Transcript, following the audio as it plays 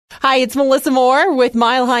Hi, it's Melissa Moore with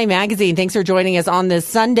Mile High Magazine. Thanks for joining us on this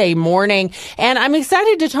Sunday morning. And I'm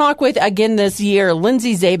excited to talk with, again this year,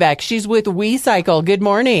 Lindsay Zabek. She's with WeCycle. Good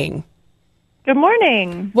morning. Good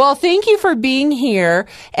morning. Well, thank you for being here.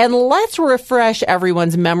 And let's refresh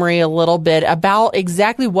everyone's memory a little bit about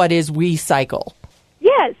exactly what is WeCycle.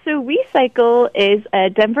 Yeah, so WeCycle is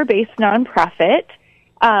a Denver-based nonprofit.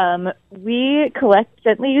 We collect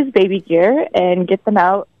gently used baby gear and get them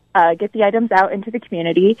out, get the items out into the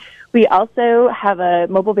community. We also have a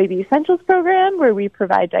mobile baby essentials program where we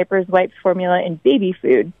provide diapers, wipes, formula, and baby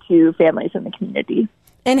food to families in the community.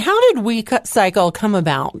 And how did WeCycle come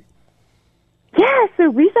about? Yeah,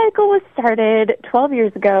 so WeCycle was started 12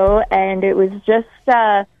 years ago, and it was just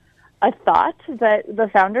a thought that the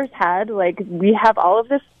founders had. Like, we have all of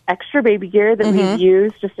this extra baby gear that we've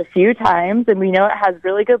used just a few times, and we know it has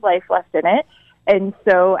really good life left in it. And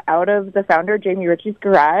so out of the founder, Jamie Ritchie's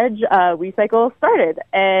garage, WeCycle started,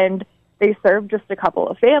 and they served just a couple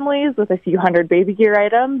of families with a few hundred baby gear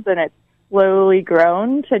items, and it's slowly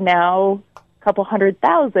grown to now a couple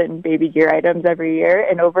 100,000 baby gear items every year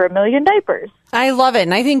and over 1 million diapers. I love it.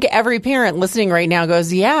 And I think every parent listening right now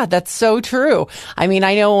goes, yeah, that's so true. I mean,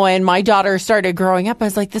 I know when my daughter started growing up, I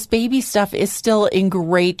was like, this baby stuff is still in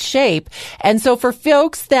great shape. And so for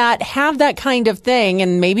folks that have that kind of thing,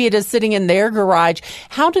 and maybe it is sitting in their garage,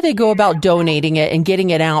 how do they go about donating it and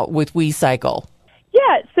getting it out with WeCycle?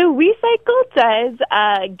 Yeah, so WeCycle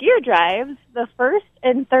does gear drives the first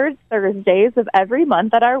and third Thursdays of every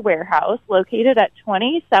month at our warehouse located at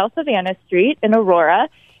 20 South Havana Street in Aurora.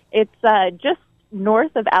 It's just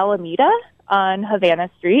north of Alameda on Havana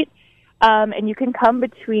Street, and you can come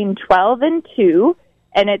between 12 and 2,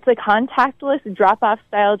 and it's a contactless drop-off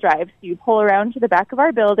style drive. So you pull around to the back of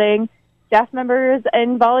our building. Staff members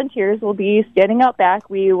and volunteers will be standing out back.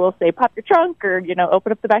 We will say, pop your trunk or,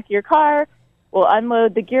 open up the back of your car. We'll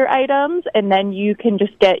unload the gear items, and then you can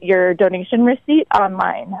just get your donation receipt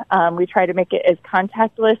online. We try to make it as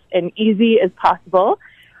contactless and easy as possible.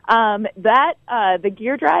 The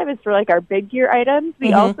gear drive is for, our big gear items.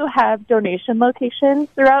 We also have donation locations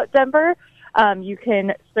throughout Denver. You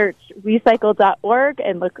can search WeCycle.org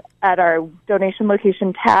and look at our donation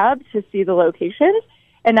location tab to see the locations.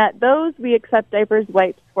 And at those, we accept diapers,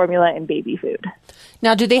 wipes, formula, and baby food.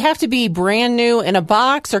 Now, do they have to be brand new in a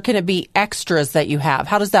box, or can it be extras that you have?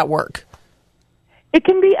 How does that work? It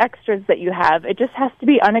can be extras that you have. It just has to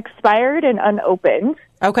be unexpired and unopened.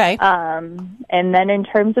 Okay. And then in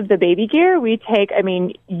terms of the baby gear, we take,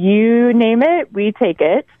 you name it, we take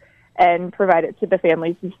it and provide it to the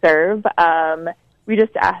families we serve. We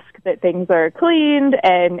just ask that things are cleaned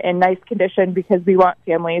and in nice condition because we want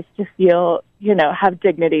families to feel, have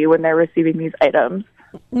dignity when they're receiving these items.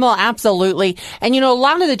 Well, absolutely. And, a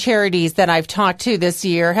lot of the charities that I've talked to this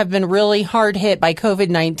year have been really hard hit by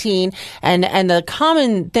COVID-19. And the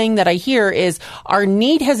common thing that I hear is our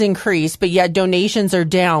need has increased, but yet donations are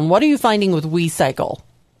down. What are you finding with WeCycle?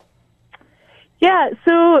 Yeah,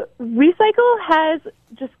 so WeCycle has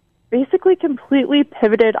just basically completely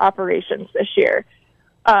pivoted operations this year.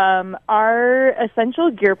 Our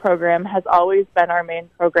essential gear program has always been our main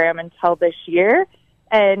program until this year.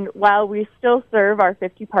 And while we still serve our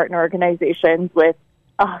 50 partner organizations with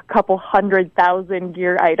a couple 100,000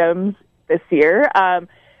 gear items this year,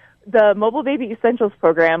 the Mobile Baby Essentials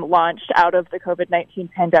program launched out of the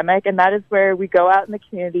COVID-19 pandemic, and that is where we go out in the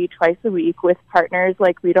community twice a week with partners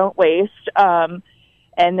like We Don't Waste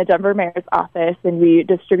and the Denver Mayor's office, and we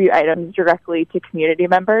distribute items directly to community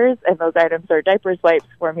members, and those items are diapers, wipes,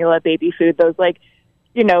 formula, baby food, those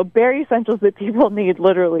bare essentials that people need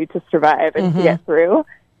literally to survive and to get through.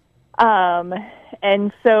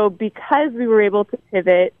 And so because we were able to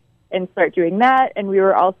pivot and start doing that, and we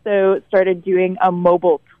were also started doing a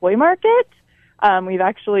mobile toy market, we've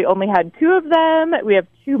actually only had 2 of them. We have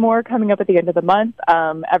 2 more coming up at the end of the month.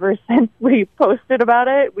 Ever since we posted about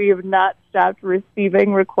it, we have not stopped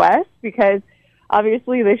receiving requests because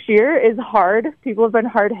obviously this year is hard. People have been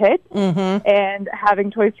hard hit, and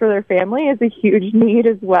having toys for their family is a huge need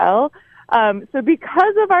as well. So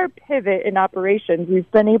because of our pivot in operations, we've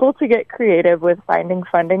been able to get creative with finding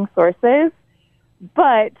funding sources,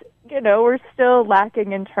 but we're still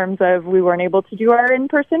lacking in terms of we weren't able to do our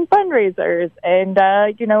in-person fundraisers, and,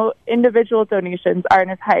 individual donations aren't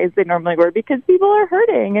as high as they normally were because people are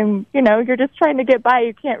hurting, and, you're just trying to get by.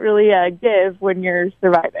 You can't really give when you're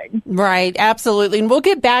surviving. Right, absolutely. And we'll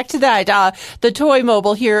get back to that, the toy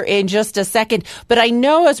mobile here in just a second. But I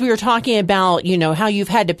know as we were talking about, how you've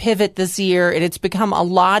had to pivot this year, and it's become a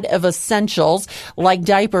lot of essentials like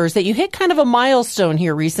diapers, that you hit kind of a milestone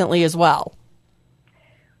here recently as well.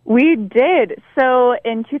 We did. So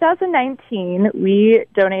in 2019, we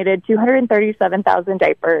donated 237,000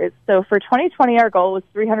 diapers. So for 2020, our goal was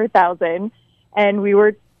 300,000, and we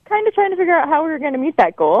were kind of trying to figure out how we were going to meet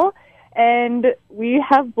that goal. And we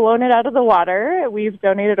have blown it out of the water. We've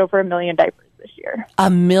donated over 1 million diapers this year.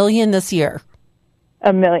 1 million this year?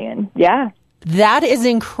 1 million, yeah. That is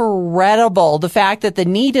incredible. The fact that the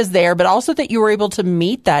need is there, but also that you were able to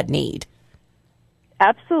meet that need.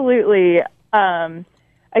 Absolutely.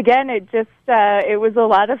 Again, it was a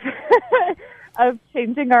lot of of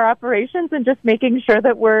changing our operations and just making sure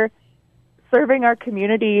that we're serving our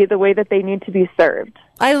community the way that they need to be served.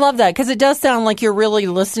 I love that because it does sound like you're really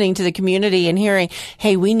listening to the community and hearing,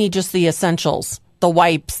 hey, we need just the essentials, the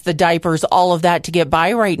wipes, the diapers, all of that to get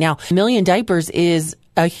by right now. 1 million diapers is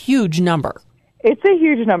a huge number. It's a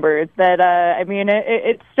huge number. It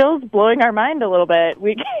still is blowing our mind a little bit.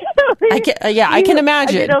 I can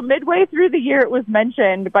imagine. Midway through the year, it was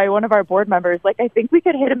mentioned by one of our board members, like, I think we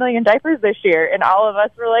could hit 1 million diapers this year. And all of us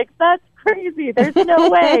were like, that's crazy. There's no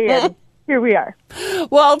way. And here we are.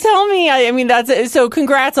 Well, tell me, so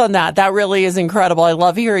congrats on that. That really is incredible. I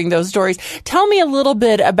love hearing those stories. Tell me a little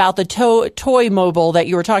bit about the toy mobile that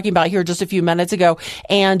you were talking about here just a few minutes ago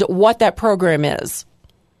and what that program is.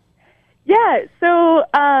 Yeah, so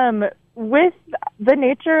with the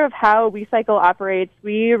nature of how WeCycle operates,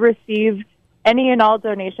 we receive any and all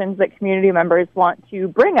donations that community members want to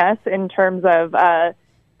bring us in terms of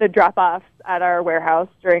the drop-offs at our warehouse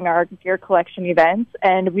during our gear collection events.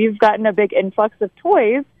 And we've gotten a big influx of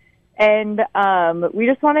toys, and we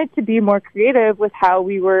just wanted to be more creative with how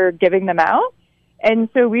we were giving them out. And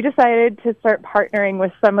so we decided to start partnering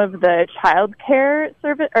with some of the childcare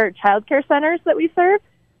centers that we serve.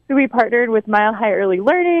 So we partnered with Mile High Early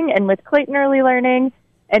Learning and with Clayton Early Learning,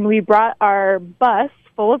 and we brought our bus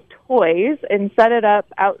full of toys and set it up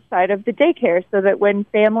outside of the daycare so that when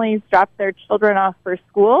families dropped their children off for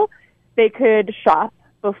school, they could shop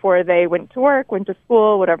before they went to work, went to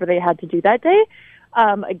school, whatever they had to do that day.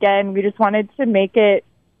 Again, we just wanted to make it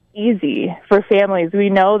easy for families. We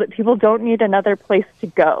know that people don't need another place to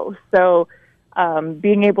go. So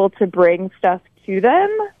being able to bring stuff to them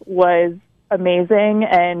was amazing,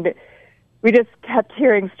 and we just kept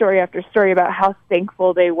hearing story after story about how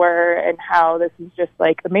thankful they were and how this is just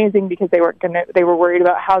like amazing because they were worried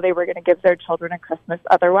about how they were going to give their children a Christmas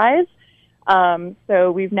otherwise.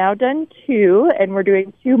 So we've now done 2, and we're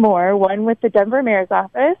doing 2 more, one with the Denver Mayor's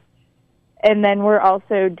office, and then we're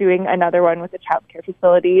also doing another one with a child care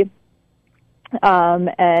facility.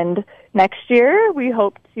 And next year we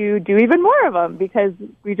hope to do even more of them because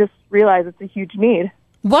we just realize it's a huge need.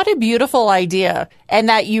 What a beautiful idea. And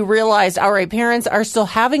that you realized, all right, parents are still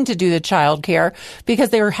having to do the child care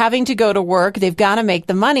because they were having to go to work. They've got to make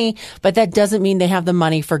the money, but that doesn't mean they have the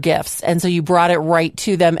money for gifts. And so you brought it right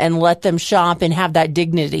to them and let them shop and have that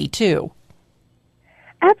dignity too.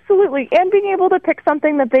 Absolutely. And being able to pick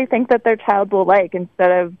something that they think that their child will like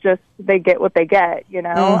instead of just they get what they get, you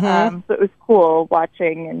know? Mm-hmm. So it was cool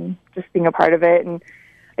watching and just being a part of it. And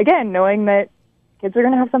again, knowing that kids are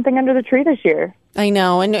going to have something under the tree this year. I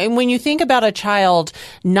know. And when you think about a child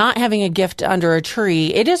not having a gift under a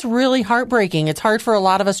tree, it is really heartbreaking. It's hard for a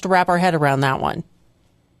lot of us to wrap our head around that one.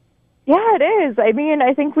 Yeah, it is. I mean,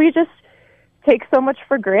 I think we just take so much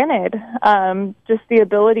for granted. Just the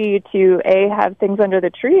ability to, A, have things under the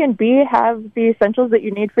tree, and B, have the essentials that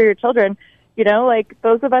you need for your children. You know, like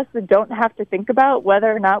those of us that don't have to think about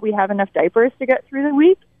whether or not we have enough diapers to get through the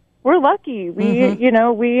week, we're lucky.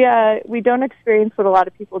 We don't experience what a lot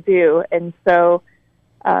of people do. And so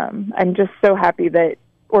I'm just so happy that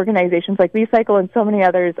organizations like WeCycle and so many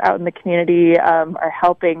others out in the community are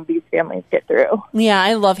helping these families get through. Yeah,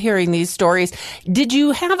 I love hearing these stories. Did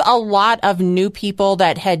you have a lot of new people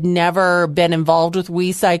that had never been involved with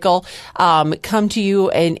WeCycle come to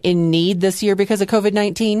you in need this year because of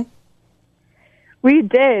COVID-19? We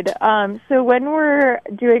did. So when we're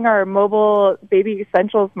doing our mobile baby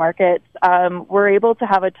essentials markets, we're able to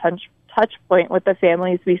have a touch point with the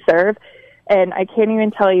families we serve. And I can't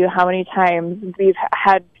even tell you how many times we've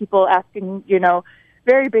had people asking,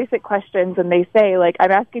 very basic questions. And they say, like,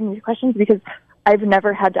 I'm asking these questions because I've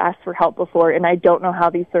never had to ask for help before, and I don't know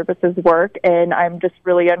how these services work, and I'm just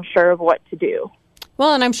really unsure of what to do.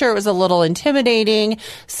 Well, and I'm sure it was a little intimidating,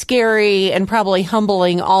 scary, and probably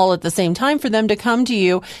humbling all at the same time for them to come to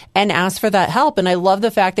you and ask for that help. And I love the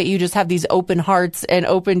fact that you just have these open hearts and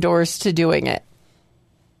open doors to doing it.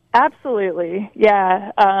 Absolutely.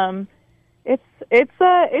 Yeah.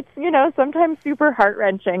 It's sometimes super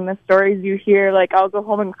heart-wrenching, the stories you hear. Like, I'll go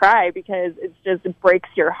home and cry because it breaks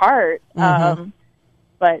your heart. Mm-hmm.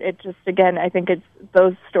 But it just, again, I think it's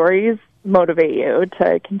those stories motivate you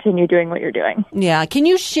to continue doing what you're doing. Yeah. Can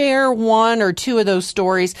you share one or two of those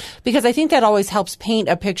stories? Because I think that always helps paint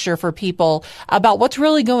a picture for people about what's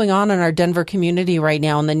really going on in our Denver community right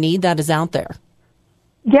now and the need that is out there.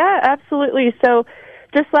 Yeah, absolutely. So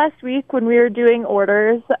just last week when we were doing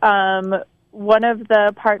orders, one of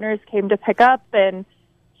the partners came to pick up, and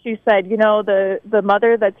she said, the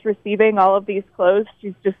mother that's receiving all of these clothes,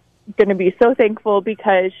 she's just going to be so thankful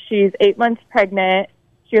because she's 8 months pregnant.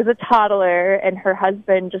 She has a toddler, and her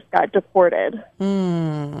husband just got deported.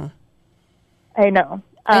 I know.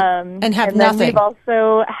 And have and nothing. Then we've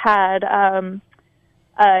also had a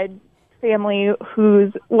family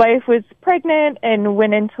whose wife was pregnant and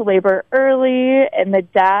went into labor early, and the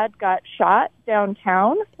dad got shot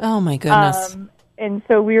downtown. Oh, my goodness. And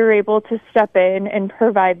so we were able to step in and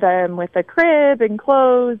provide them with a crib and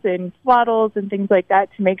clothes and swaddles and things like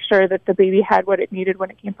that to make sure that the baby had what it needed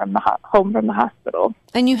when it came from the home from the hospital.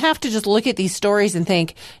 And you have to just look at these stories and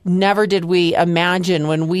think, never did we imagine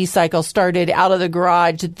when WeCycle started out of the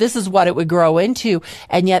garage that this is what it would grow into,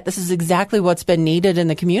 and yet this is exactly what's been needed in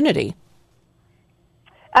the community.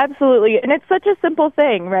 Absolutely. And it's such a simple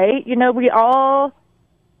thing, right? We don't all,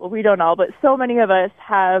 but so many of us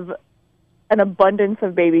have an abundance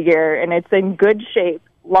of baby gear, and it's in good shape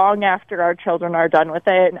long after our children are done with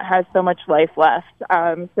it, and it has so much life left.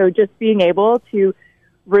 So just being able to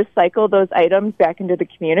recycle those items back into the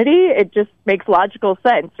community, it just makes logical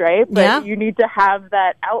sense, right? But you need to have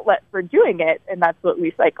that outlet for doing it, and that's what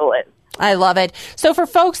WeCycle is. I love it. So for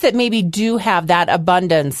folks that maybe do have that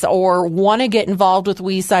abundance or want to get involved with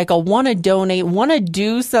WeCycle, want to donate, want to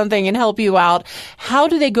do something and help you out, how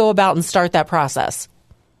do they go about and start that process?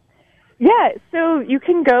 Yeah, so you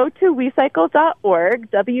can go to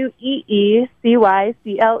wecycle.org,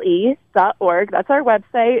 WEECYCLE.org. That's our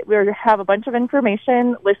website. We have a bunch of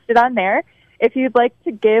information listed on there. If you'd like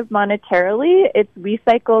to give monetarily, it's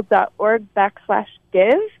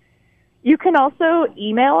wecycle.org/give. You can also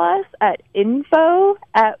email us at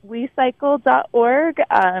info@wecycle.org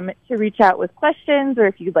to reach out with questions or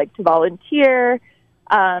if you'd like to volunteer.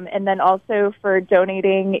 And then also for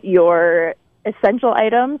donating your essential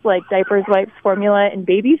items like diapers, wipes, formula, and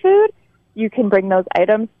baby food, you can bring those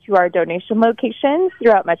items to our donation locations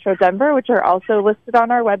throughout Metro Denver, which are also listed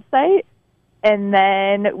on our website. And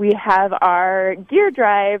then we have our gear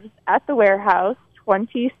drives at the warehouse,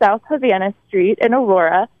 20 South Havana Street in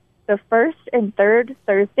Aurora, the first and third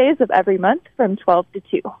Thursdays of every month from 12 to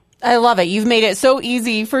 2. I love it. You've made it so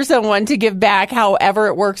easy for someone to give back however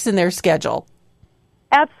it works in their schedule.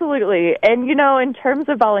 Absolutely. And, in terms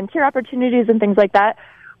of volunteer opportunities and things like that,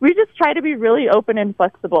 we just try to be really open and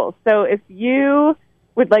flexible. So if you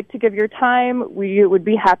would like to give your time, we would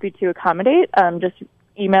be happy to accommodate. Just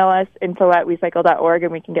email us, info@wecycle.org,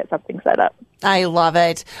 and we can get something set up. I love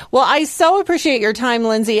it. Well, I so appreciate your time,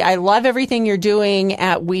 Lindsay. I love everything you're doing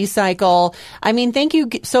at WeCycle. I mean, thank you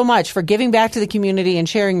so much for giving back to the community and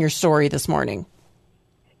sharing your story this morning.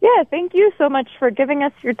 Yeah, thank you so much for giving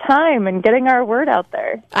us your time and getting our word out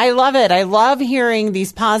there. I love it. I love hearing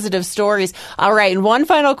these positive stories. All right, and one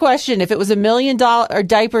final question. If it was $1 million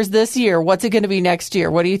diapers this year, what's it going to be next year?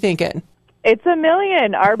 What are you thinking? It's $1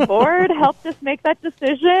 million. Our board helped us make that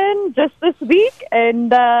decision just this week,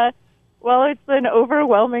 and it's an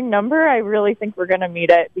overwhelming number. I really think we're going to meet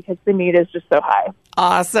it because the need is just so high.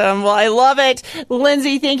 Awesome. Well, I love it.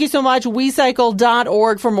 Lindsay, thank you so much.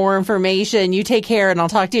 WeCycle.org for more information. You take care, and I'll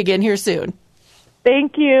talk to you again here soon.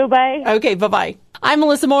 Thank you. Bye. Okay, bye-bye. I'm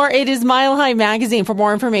Melissa Moore. It is Mile High Magazine. For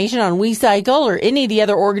more information on WeCycle or any of the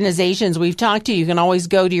other organizations we've talked to, you can always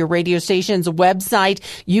go to your radio station's website.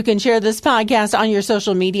 You can share this podcast on your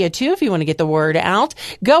social media, too, if you want to get the word out.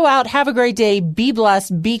 Go out, have a great day, be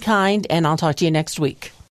blessed, be kind, and I'll talk to you next week.